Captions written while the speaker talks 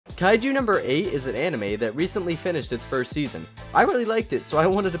Kaiju No.8 is an anime that recently finished its first season. I really liked it, so I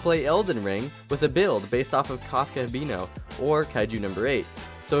wanted to play Elden Ring with a build based off of Kafka Hibino or Kaiju No.8.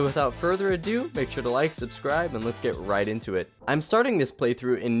 So without further ado, make sure to like, subscribe, and let's get right into it. I'm starting this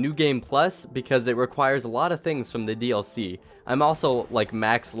playthrough in New Game Plus because it requires a lot of things from the DLC. I'm also like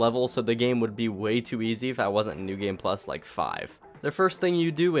max level, so the game would be way too easy if I wasn't in New Game Plus like 5. The first thing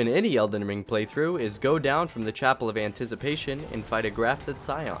you do in any Elden Ring playthrough is go down from the Chapel of Anticipation and fight a grafted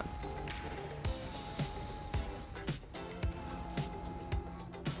scion.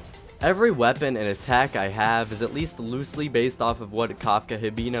 Every weapon and attack I have is at least loosely based off of what Kafka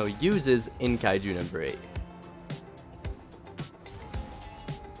Hibino uses in Kaiju No.8.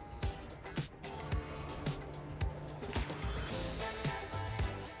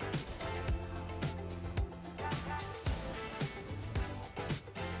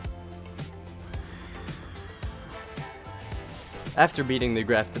 After beating the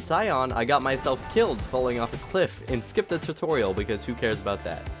grafted scion, I got myself killed falling off a cliff and skipped the tutorial because who cares about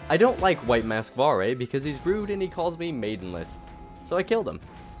that. I don't like White Mask Vare because he's rude and he calls me maidenless, so I killed him.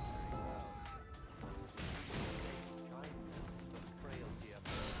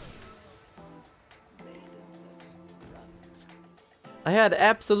 I had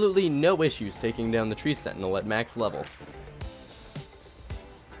absolutely no issues taking down the tree sentinel at max level.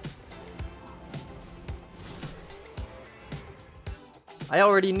 I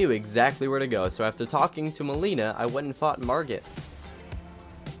already knew exactly where to go, so after talking to Melina, I went and fought Margit.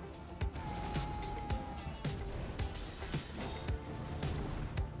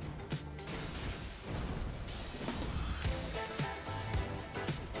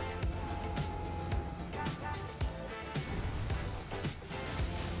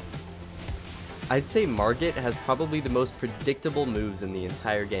 I'd say Margit has probably the most predictable moves in the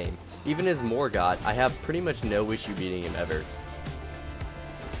entire game. Even as Morgott, I have pretty much no issue beating him ever.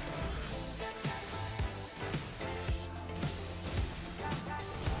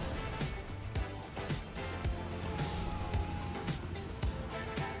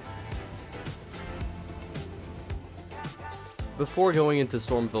 Before going into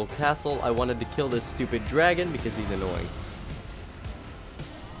Stormville Castle, I wanted to kill this stupid dragon because he's annoying.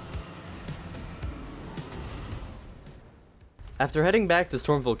 After heading back to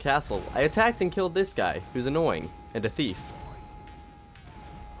Stormville Castle, I attacked and killed this guy, who's annoying, and a thief.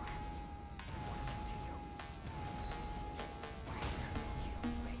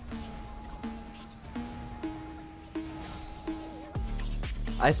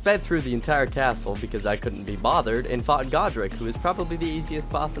 I sped through the entire castle because I couldn't be bothered and fought Godric, who is probably the easiest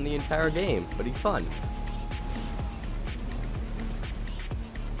boss in the entire game, but he's fun.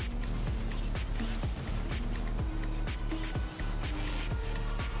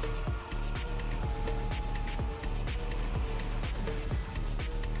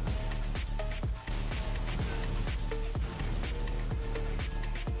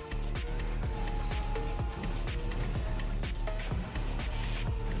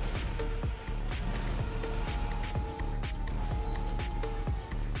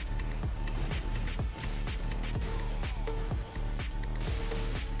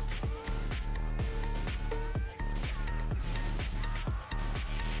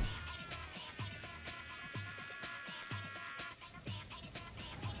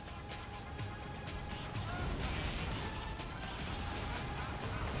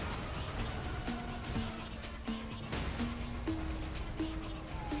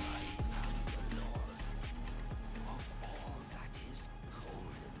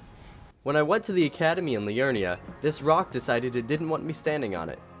 When I went to the academy in Liurnia, this rock decided it didn't want me standing on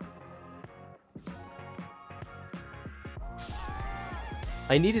it.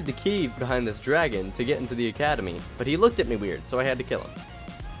 I needed the key behind this dragon to get into the academy, but he looked at me weird, so I had to kill him.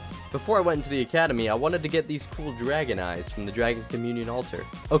 Before I went into the academy, I wanted to get these cool dragon eyes from the Dragon Communion altar.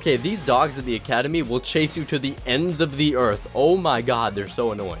 Okay, these dogs at the academy will chase you to the ends of the earth. Oh my god, they're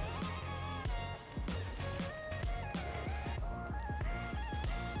so annoying.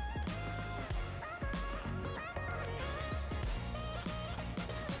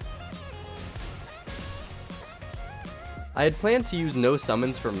 I had planned to use no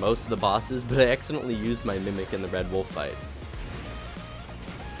summons for most of the bosses, but I accidentally used my Mimic in the Red Wolf fight.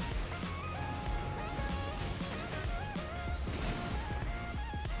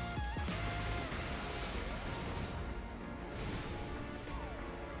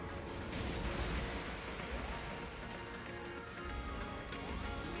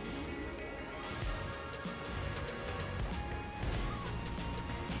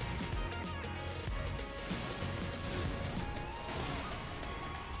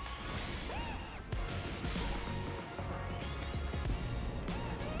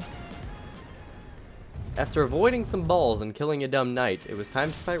 After avoiding some balls and killing a dumb knight, it was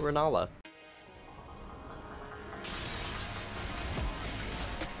time to fight Renala.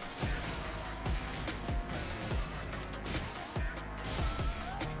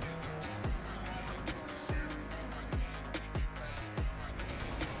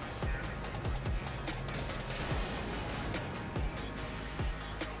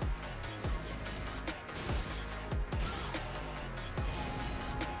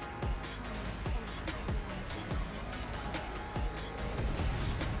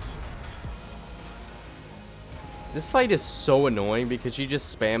 This fight is so annoying because she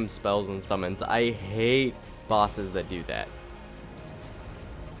just spams spells and summons. I hate bosses that do that.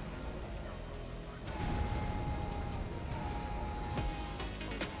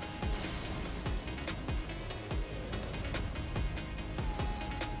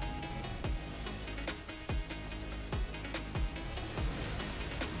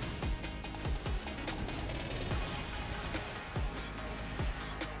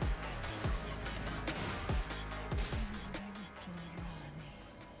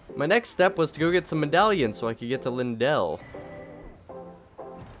 My next step was to go get some medallions so I could get to Lindell.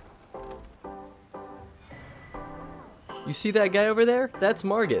 You see that guy over there? That's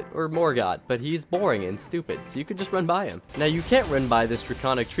Margit, or Morgott, but he's boring and stupid, so you could just run by him. Now you can't run by this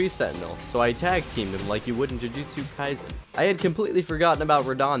Draconic Tree Sentinel, so I tag teamed him like you would in Jujutsu Kaisen. I had completely forgotten about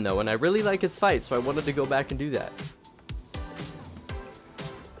Radahn though, and I really like his fight, so I wanted to go back and do that.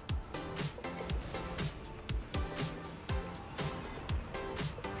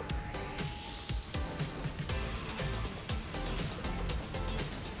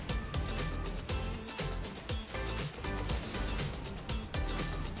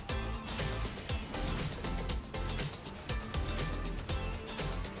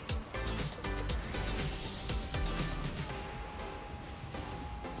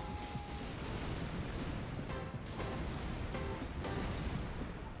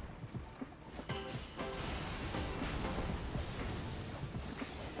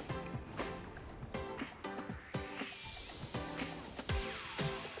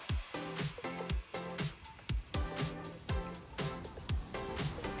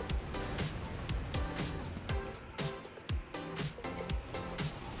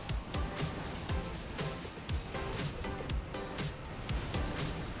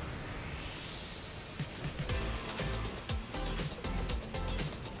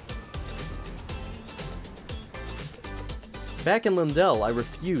 Back in Lindell, I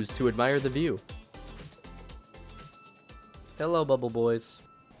refused to admire the view. Hello, Bubble Boys.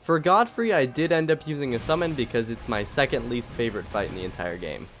 For Godfrey, I did end up using a summon because it's my second least favorite fight in the entire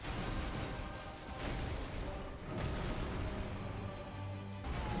game.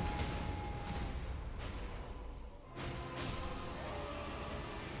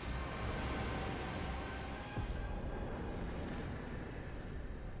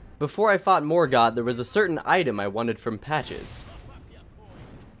 Before I fought Morgott, there was a certain item I wanted from Patches.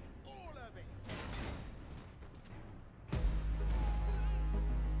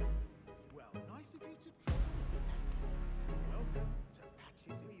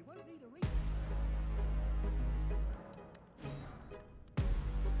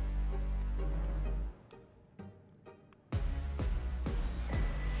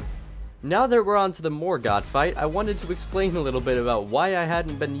 Now that we're on to the Morgott fight, I wanted to explain a little bit about why I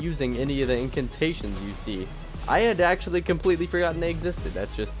hadn't been using any of the incantations you see. I had actually completely forgotten they existed.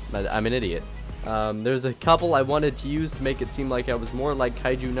 That's just, I'm an idiot. There's a couple I wanted to use to make it seem like I was more like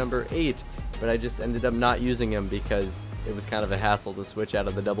Kaiju No.8, but I just ended up not using them because it was kind of a hassle to switch out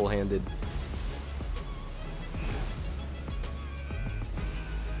of the double-handed.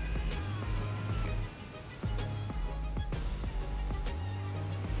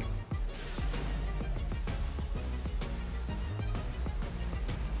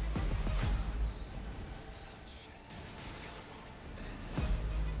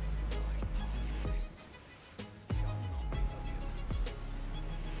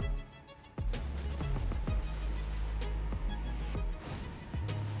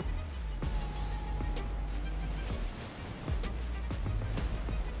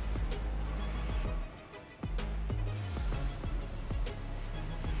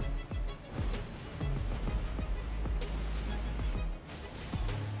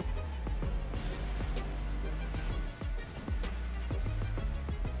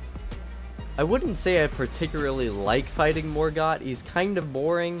 I wouldn't say I particularly like fighting Morgott. He's kind of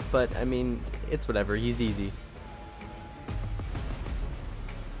boring, but I mean, it's whatever. He's easy.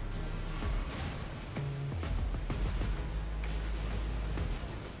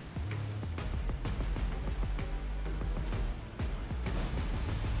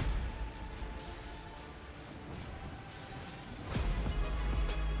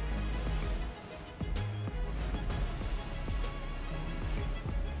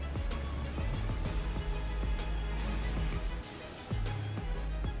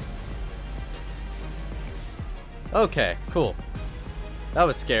 Okay, cool. That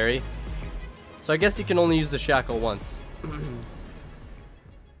was scary. So I guess you can only use the shackle once.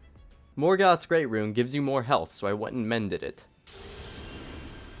 Morgoth's Great Rune gives you more health, so I went and mended it.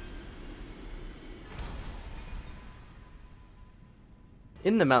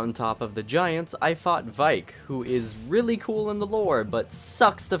 In the mountaintop of the giants, I fought Vike, who is really cool in the lore, but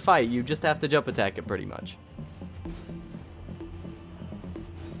sucks to fight. You just have to jump attack it pretty much.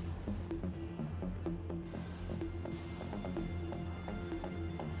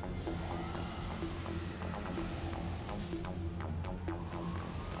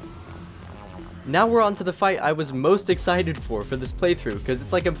 Now we're on to the fight I was most excited for this playthrough, because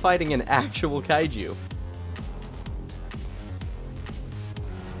it's like I'm fighting an actual kaiju.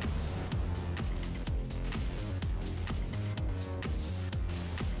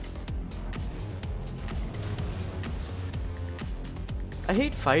 I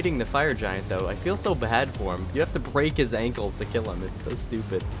hate fighting the fire giant though. I feel so bad for him. You have to break his ankles to kill him. It's so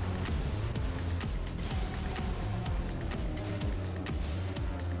stupid.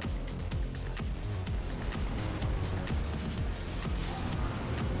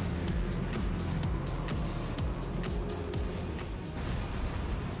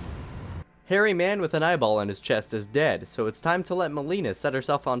 Hairy man with an eyeball on his chest is dead, so it's time to let Melina set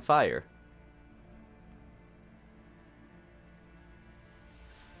herself on fire.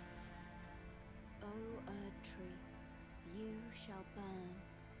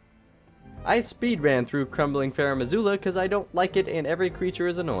 I speed ran through Crumbling Farum Azula because I don't like it and every creature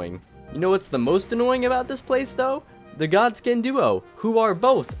is annoying. You know what's the most annoying about this place though? The Godskin duo, who are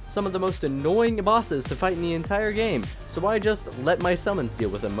both some of the most annoying bosses to fight in the entire game, so I just let my summons deal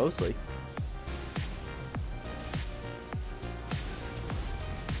with them mostly.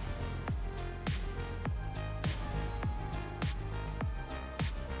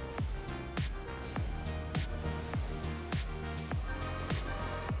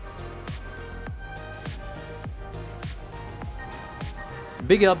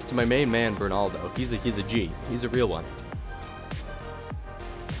 Big ups to my main man, Bernaldo. He's a G. He's a real one.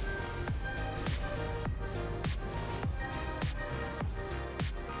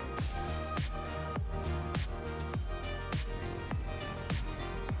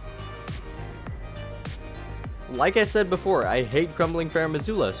 Like I said before, I hate Crumbling Farum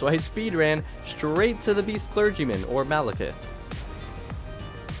Azula, so I speed ran straight to the Beast Clergyman, or Malekith.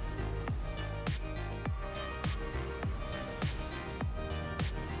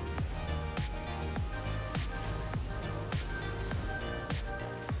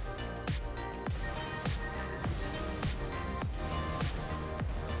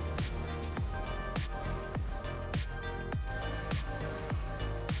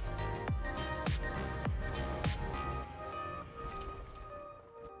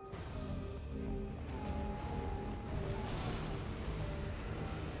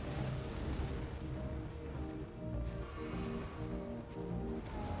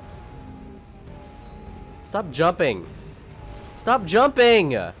 Stop jumping! Stop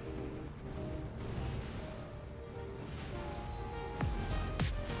jumping!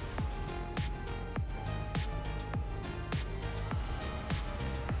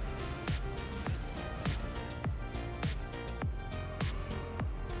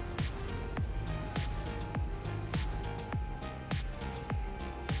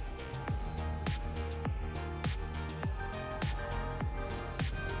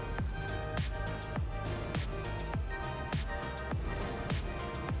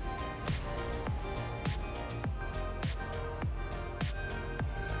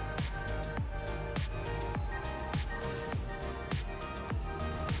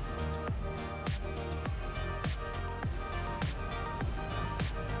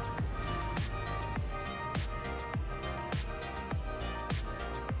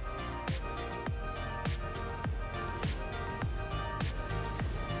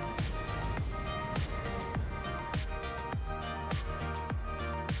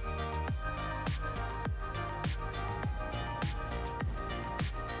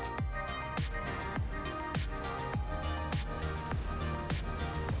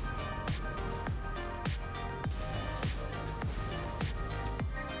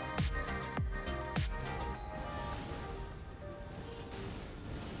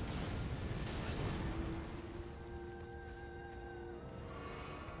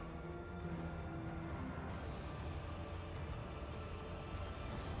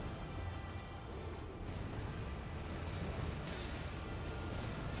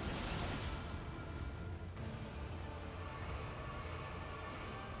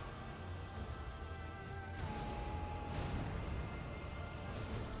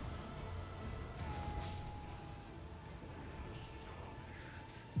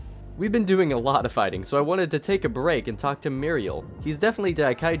 We've been doing a lot of fighting, so I wanted to take a break and talk to Muriel. He's definitely the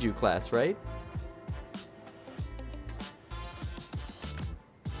Kaiju class, right?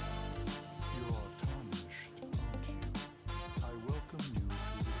 You are tarnished, aren't you? I welcome you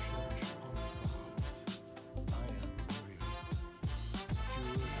to the Church of Vows. I am Muriel, steward of this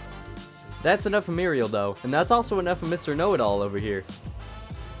sacred. That's enough of Muriel, though, and that's also enough of Mr. Know-It-All over here.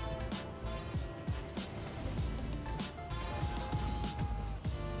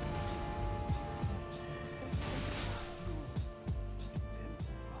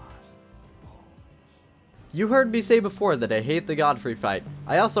 You heard me say before that I hate the Godfrey fight.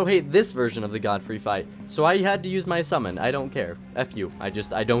 I also hate this version of the Godfrey fight, so I had to use my summon. I don't care. F you. I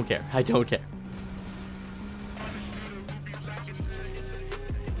don't care. I don't care.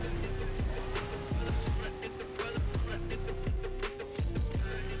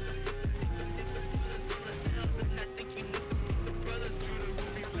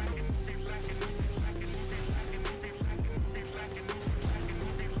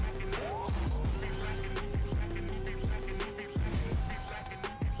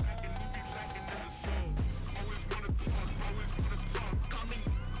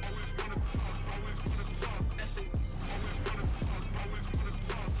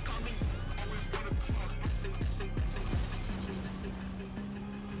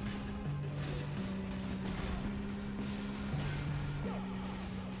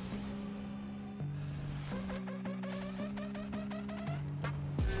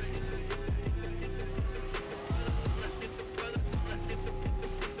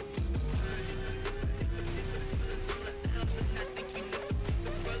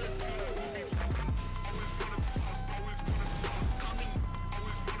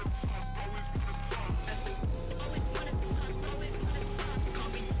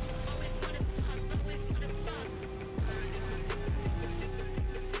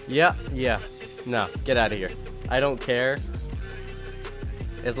 Yeah. No, get out of here. I don't care.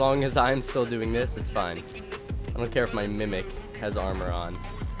 As long as I'm still doing this, it's fine. I don't care if my Mimic has armor on.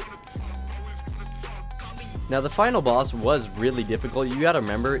 Now, the final boss was really difficult. You gotta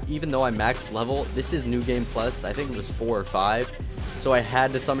remember, even though I'm max level, this is New Game Plus. I think it was 4 or 5. So I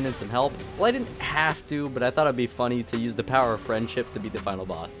had to summon in some help. Well, I didn't have to, but I thought it'd be funny to use the power of friendship to beat the final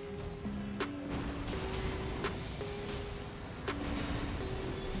boss.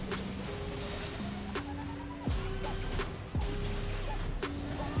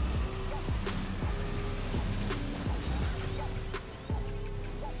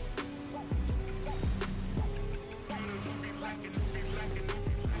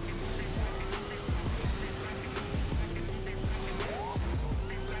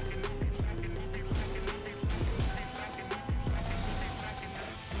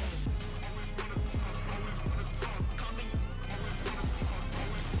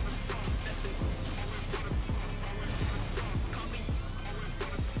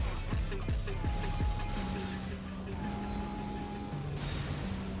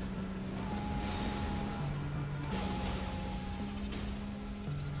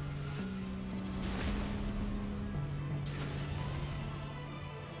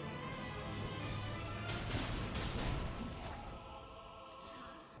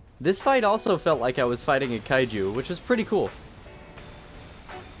 This fight also felt like I was fighting a kaiju, which was pretty cool.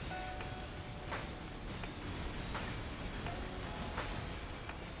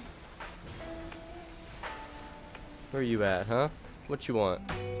 Where are you at, huh? What you want?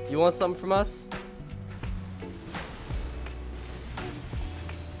 You want something from us?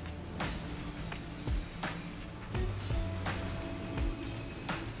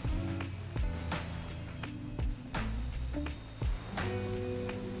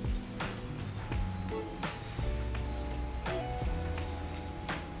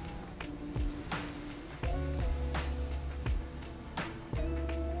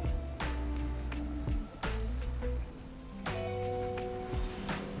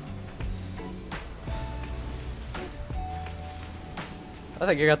 I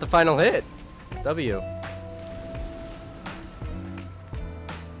think I got the final hit. W.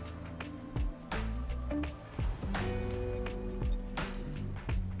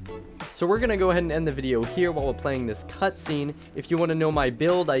 So we're gonna go ahead and end the video here while we're playing this cutscene. If you want to know my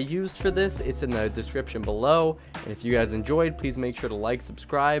build I used for this, it's in the description below. And if you guys enjoyed, please make sure to like,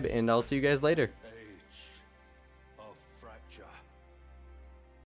 subscribe, and I'll see you guys later.